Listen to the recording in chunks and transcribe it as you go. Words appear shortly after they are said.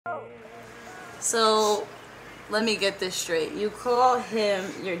So, let me get this straight. You call him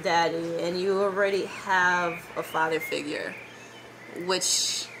your daddy, and you already have a father figure,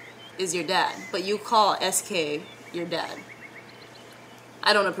 which is your dad. But you call Eskay your dad.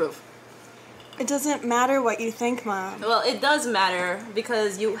 I don't approve. It doesn't matter what you think, Mom. Well, it does matter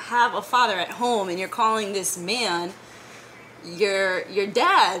because you have a father at home, and you're calling this man your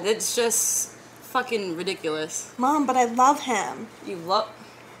dad. It's just fucking ridiculous. Mom, but I love him. You love...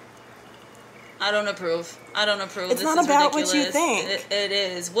 I don't approve. I don't approve. It's This not is about ridiculous. what you think. It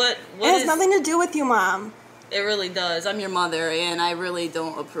is. What It has nothing to do with you, Mom. It really does. I'm your mother, and I really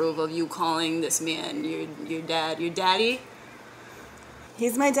don't approve of you calling this man your dad. Your daddy?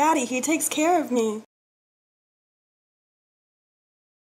 He's my daddy. He takes care of me.